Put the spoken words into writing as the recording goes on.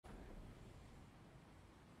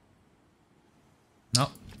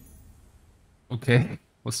Okay.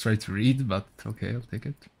 Was try to read, but okay, I'll take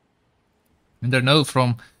it. And their note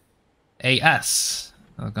from AS.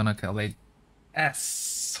 I'm gonna call it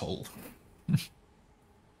asshole.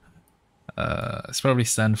 It's probably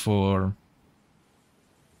stand for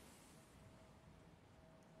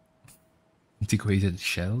antiquated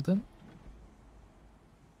Sheldon.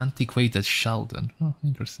 Antiquated Sheldon. Oh,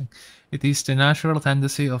 interesting. It is the natural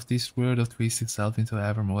tendency of this word to twist itself into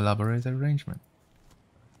ever more elaborate arrangement.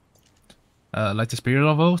 Like the spiral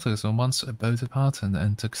of water, so once about a pattern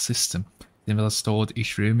and took system. Then will stored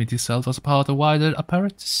each room in itself as part of wider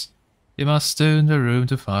apparatus. You must turn the room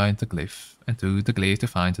to find the glyph, and to the glyph to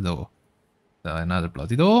find the door. Another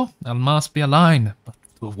bloody door, and must be aligned, but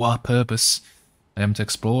to what purpose? I am the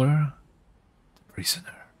explorer, the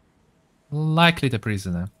prisoner. Likely the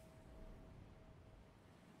prisoner.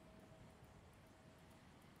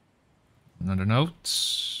 Another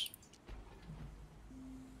note.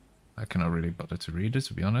 I cannot really bother to read it,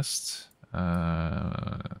 to be honest.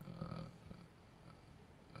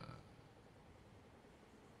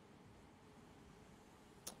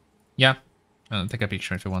 Yeah, take a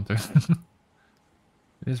picture if you want to.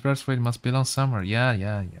 This breastplate must belong somewhere. Yeah.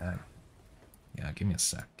 Yeah, give me a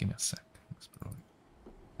sec.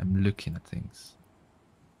 I'm looking at things.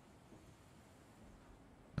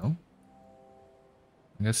 No?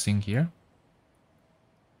 I'm guessing here.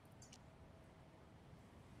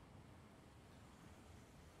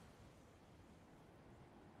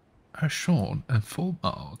 Are shown and full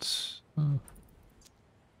out.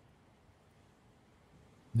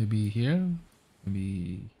 Maybe here.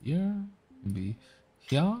 Maybe here. Maybe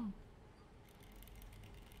here.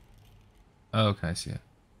 Okay, I see it.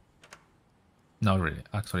 Not really.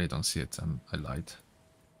 Actually, I don't see it. I lied.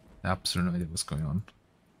 I have absolutely no idea what's going on.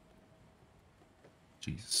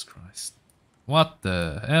 Jesus Christ. What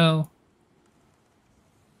the hell?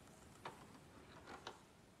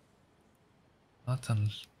 What the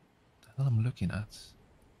hell I'm looking at?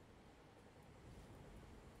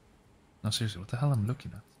 No, seriously, what the hell I'm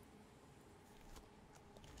looking at?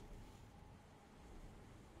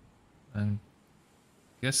 I'm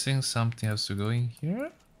guessing something has to go in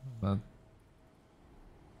here, but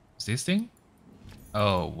is this thing?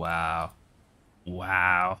 Oh, wow.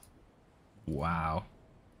 Wow. Wow.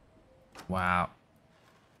 Wow.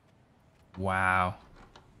 Wow.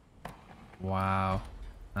 Wow.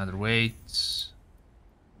 Another weight.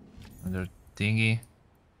 Another thingy.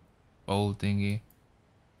 Old thingy.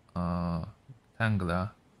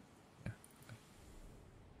 Rectangular. Yeah.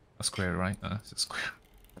 A square, right? It's a square.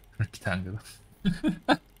 Rectangular.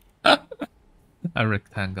 A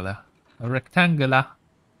rectangular. A rectangular.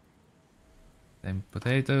 Then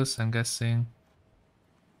potatoes, I'm guessing.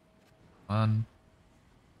 1,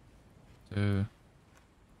 2,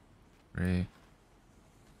 3,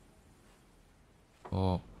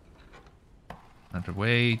 4. Another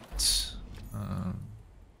weight.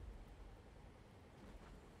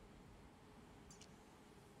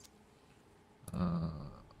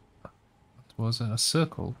 What was it? A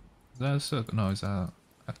circle? Is that a circle? No, it's a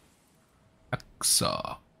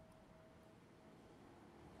axa.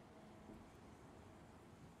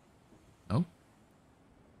 No?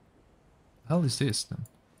 The hell is this then?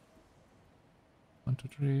 1, 2,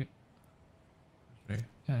 3. 3.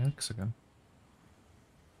 Yeah, hexagon.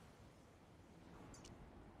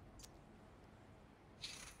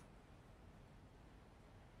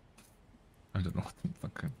 I don't know what the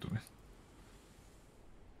fuck I'm doing.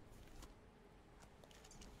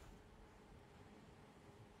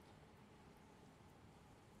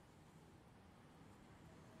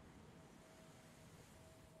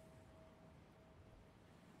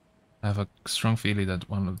 I have a strong feeling that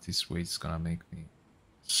one of these weights is gonna make me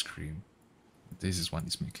scream. This is one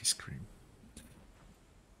is making scream.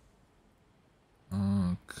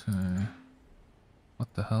 Okay.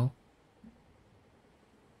 What the hell?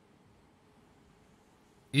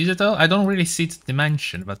 Is it though? I don't really see the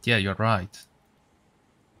dimension, but yeah, you're right.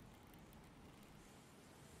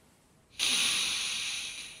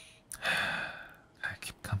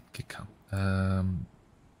 Keep calm.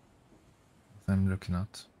 I'm looking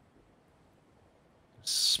at.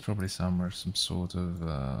 There's probably somewhere some sort of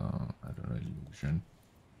I don't know, illusion.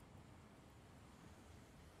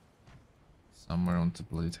 Somewhere on the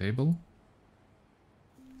bloody table.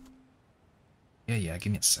 Yeah,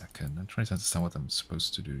 give me a second. I'm trying to understand what I'm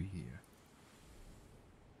supposed to do here.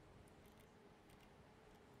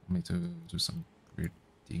 I need to do some weird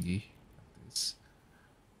thingy like this.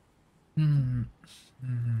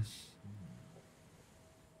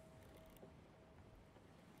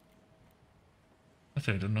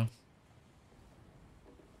 Actually, I don't know.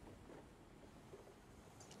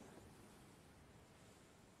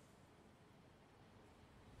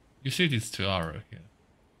 You see this 2 hour here,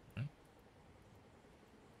 right?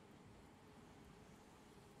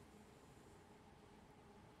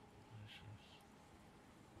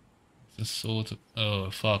 It's a sort of.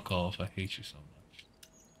 Oh, fuck off! I hate you so much.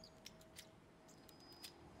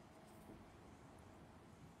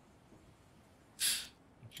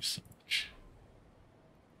 Hate you so much.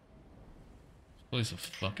 This place is a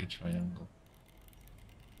fucking triangle.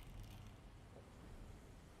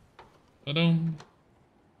 Ta-dum.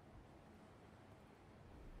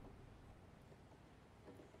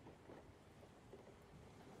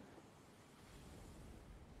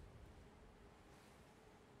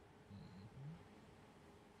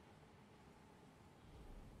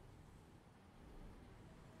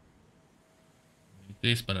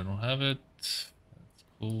 This, but I don't have it. That's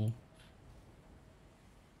cool.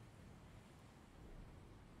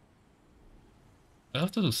 I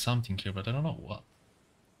have to do something here, but I don't know what.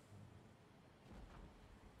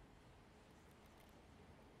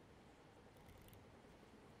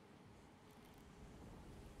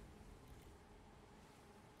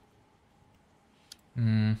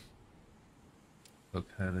 Hmm.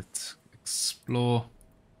 Okay, let's explore.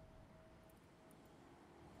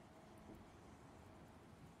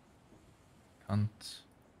 Can't.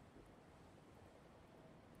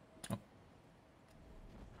 Oh.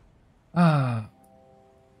 Ah.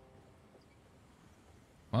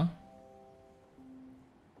 What?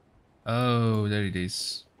 Oh, there it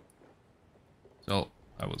is. So,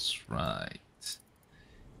 I was right.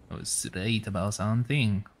 I was right about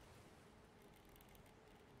something.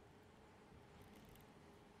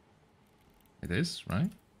 It is,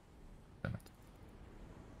 right? Damn it.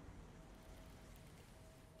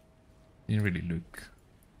 Didn't really look.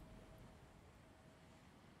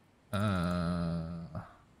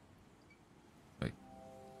 Wait.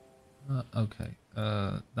 Okay.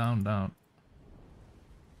 Down, down.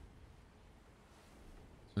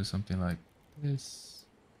 So something like this,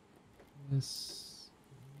 this,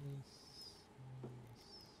 this.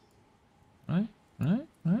 Right? Right?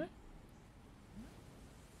 Right?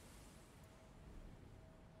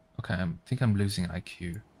 Okay, I think I'm losing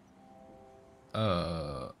IQ.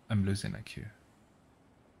 I'm losing IQ.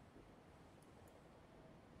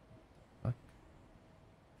 What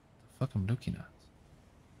the fuck I'm looking at?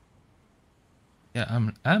 Yeah,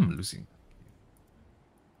 I'm losing.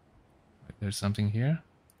 Wait, there's something here.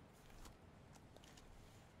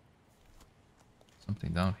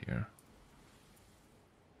 Something down here.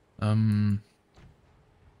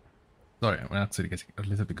 Sorry, I'm actually getting a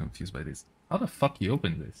little bit confused by this. How the fuck you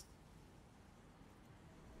open this?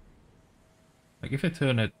 Like, if I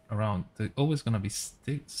turn it around, they're always gonna be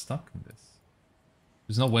stuck in this.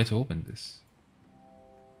 There's no way to open this.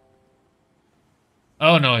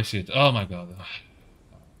 Oh no, I see it. Oh my god.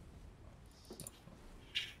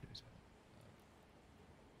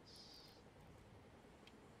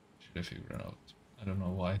 Should I figure it out? I don't know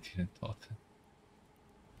why I didn't thought it.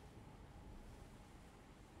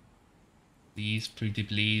 Please, pretty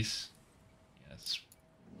please. Yes.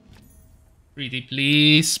 Pretty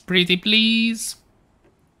please, pretty please.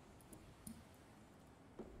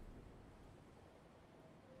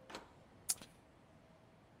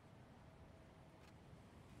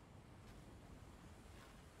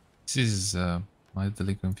 This is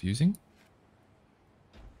mildly confusing.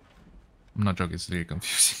 I'm not joking, it's really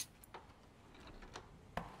confusing.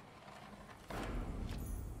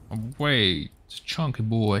 Oh, wait, chunky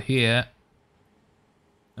boy here.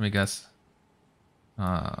 Let me guess.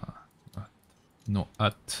 No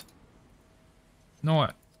at. No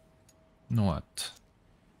at. No at.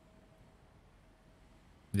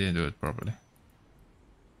 Didn't do it properly.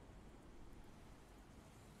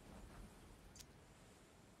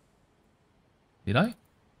 Did I?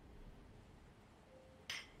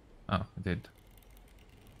 Oh, I did.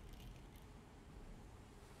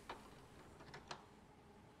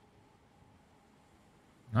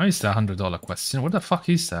 Now is the $100 question. What the fuck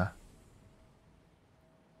is that?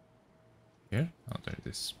 Here? Oh, there it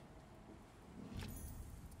is.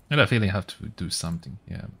 I have a feeling I have to do something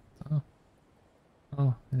here. Oh,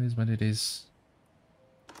 oh, it is what it is.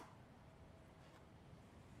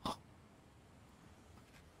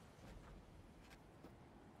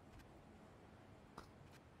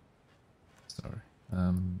 Sorry.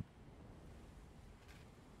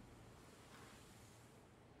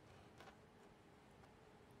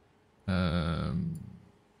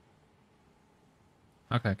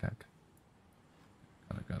 Okay. Got it.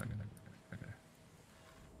 Okay.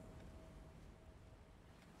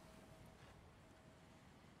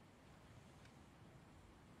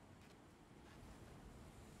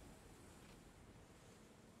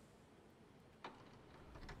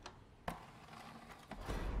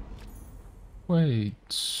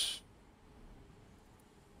 Wait.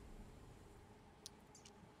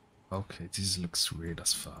 Okay, this looks weird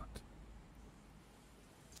as fuck.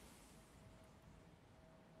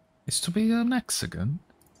 It's to be a Mexican?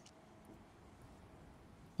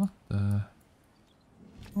 What the...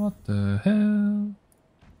 What the hell?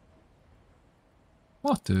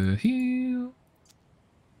 What the hell?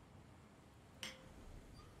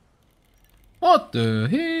 What the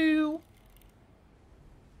hell?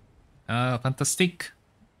 Fantastic.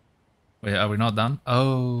 Wait, are we not done?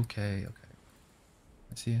 Okay, okay.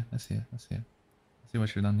 I see it, I see it, I see it. I see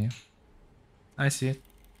what you've done here. I see it.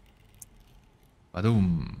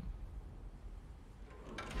 Badoom.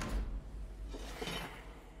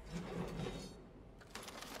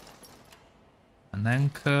 An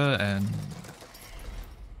anchor and...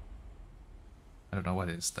 I don't know what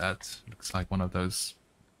is that. Looks like one of those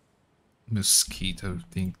mosquito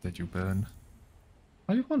thing that you burn.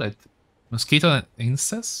 What do you call it? Mosquito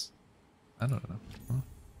incest? I don't know. Huh?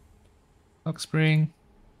 Box spring.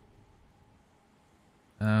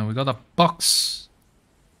 We got a box.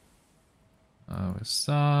 Where's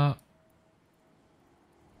that?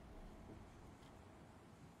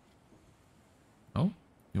 Oh,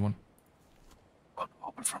 you want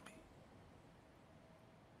open from me?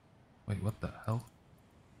 Wait, what the hell?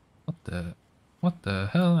 What the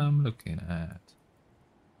hell I'm looking at?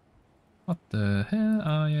 What the hell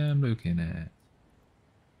I am looking at?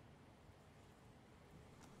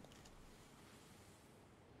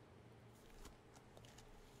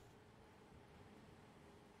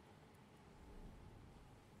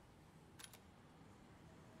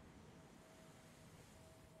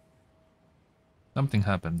 Something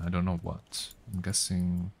happened, I don't know what. I'm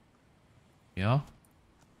guessing... Yeah?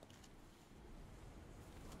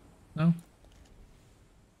 No?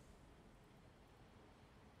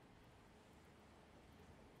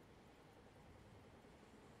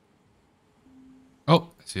 Oh,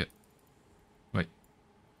 I see it. Wait.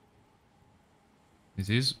 This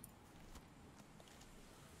is...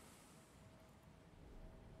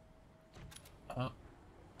 a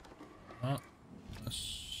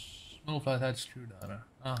small flathead screwdriver.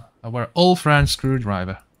 Our old friend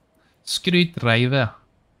screwdriver. Screwdriver.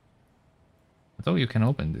 I thought you can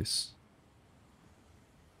open this.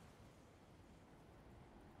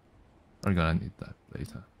 We're gonna need that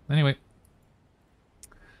later. Anyway.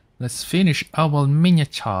 Let's finish our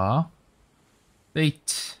miniature.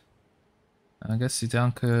 Wait. I guess the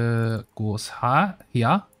anchor goes high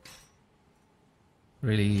here.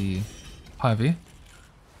 Really heavy.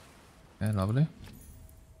 Okay, lovely.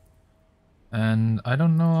 And I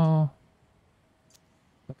don't know...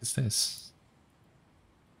 What is this?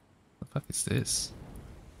 What the fuck is this?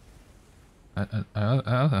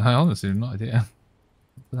 I honestly have no idea.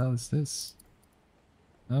 What the hell is this?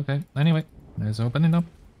 Okay, anyway, let's open it up.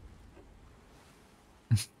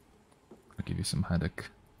 I'll give you some headache.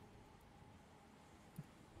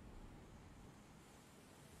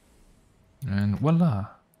 And voila!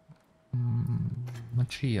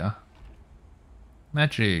 Magia.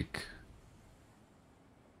 Magic.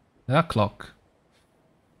 That clock.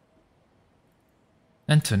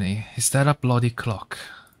 Anthony, is that a bloody clock?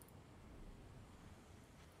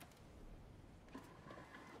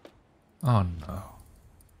 Oh no.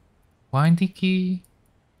 Windy key.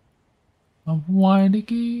 A windy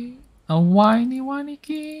key. A whiny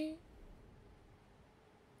key.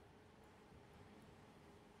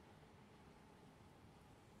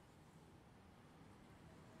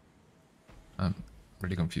 I'm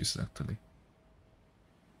really confused actually.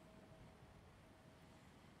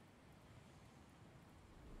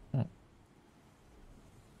 Oh.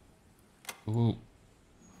 Ooh.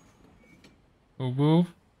 Ooh, ooh.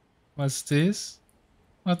 What's this?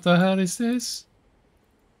 What the hell is this?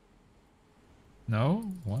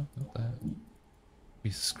 No? What the hell?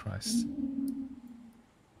 Jesus Christ.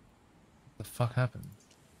 What the fuck happened?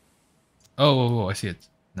 Oh, I see it.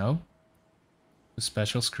 No? A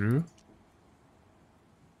special screw?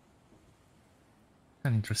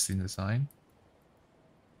 An interesting design.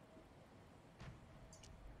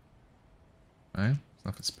 Right, it's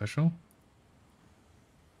nothing special.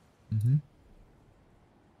 Mm-hmm.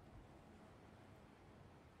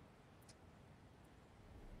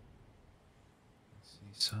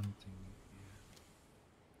 See something here.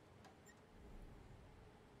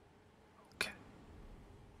 Okay.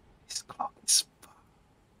 This clock is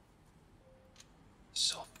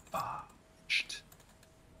so fudged.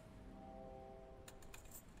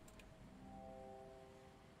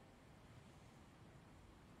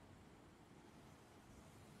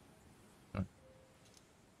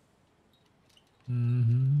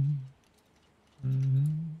 Mm-hmm. Mm-hmm.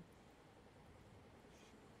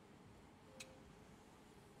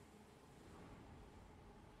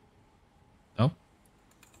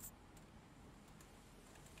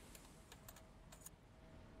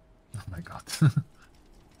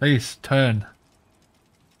 Please, turn.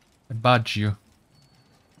 I budge you.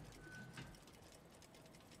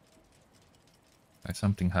 Okay,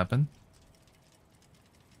 something happened.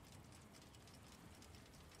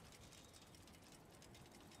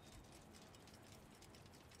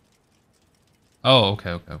 Oh,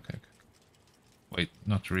 okay. Wait,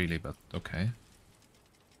 not really, but okay.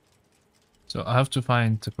 So I have to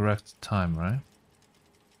find the correct time, right?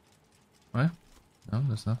 Right? No,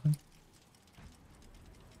 there's nothing.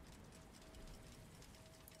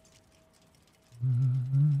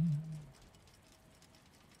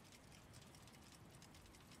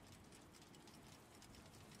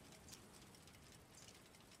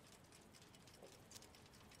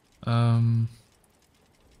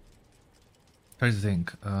 Try to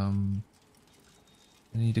think. Any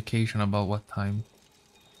indication about what time?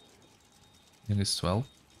 I think it's 12.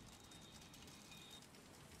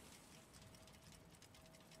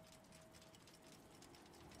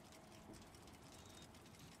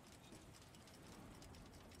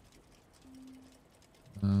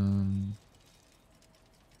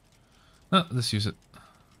 No, let's use it.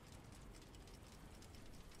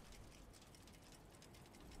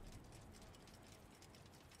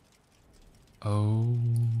 Oh,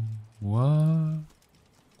 what?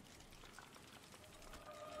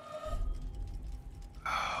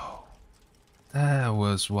 Oh, that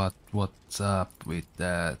was what's up with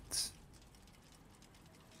that.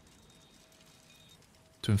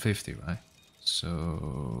 250, right?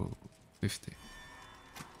 So 50.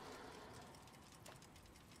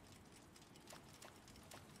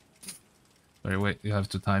 Sorry, wait, you have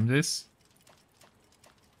to time this?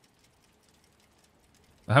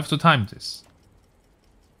 I have to time this.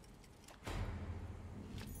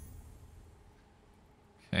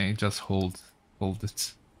 Okay, just hold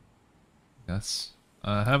it. Yes.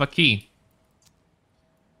 I have a key.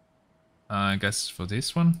 I guess for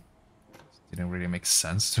this one. Didn't really make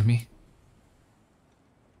sense to me.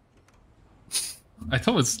 I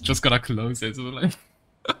thought it's just gonna close it. So like,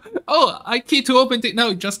 oh, I key to open it.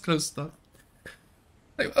 No, it just closed stuff.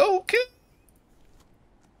 Like, okay.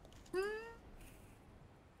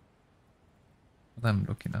 What I'm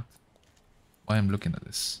looking at? Why I'm looking at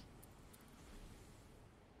this?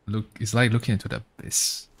 Look, it's like looking into the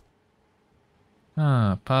abyss.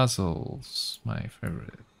 Ah, puzzles. My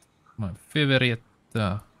favorite. My favorite.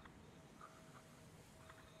 I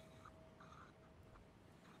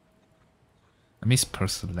miss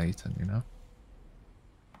Persolator, you know?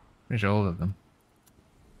 Pretty all of them.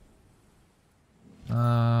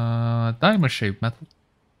 Diamond-shaped metal.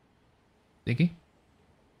 Diggy.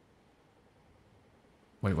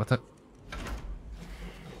 Wait, what the?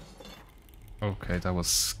 Okay, that was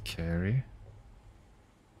scary.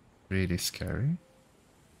 Really scary.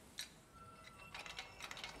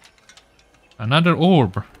 Another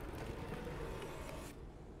orb.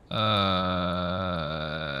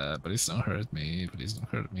 Please don't hurt me. Please don't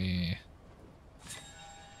hurt me.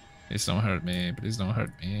 Please don't hurt me. Please don't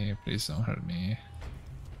hurt me. Please don't hurt me.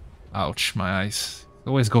 Ouch, my eyes.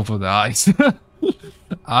 Always go for the eyes.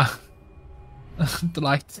 Ah, the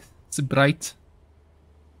light. It's bright.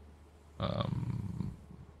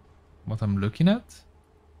 What I'm looking at?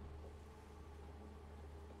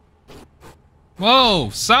 Whoa,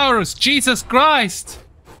 Saurus! Jesus Christ!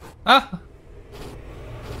 Ah!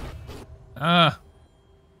 Ah!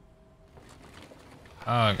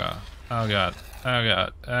 Oh god! Oh god! Oh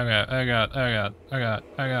god! Oh god! Oh god! Oh god! Oh god!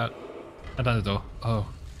 Oh god! Another door. Oh.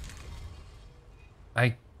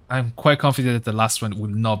 I'm quite confident that the last one will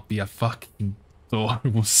not be a fucking door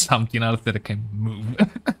with something else that I can move.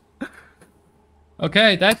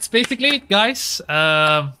 Okay, that's basically it, guys.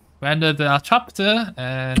 We ended our chapter,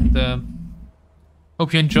 and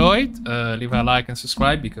hope you enjoyed. Leave a like and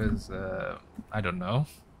subscribe because I don't know.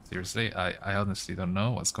 Seriously, I honestly don't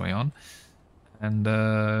know what's going on. And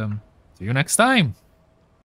see you next time.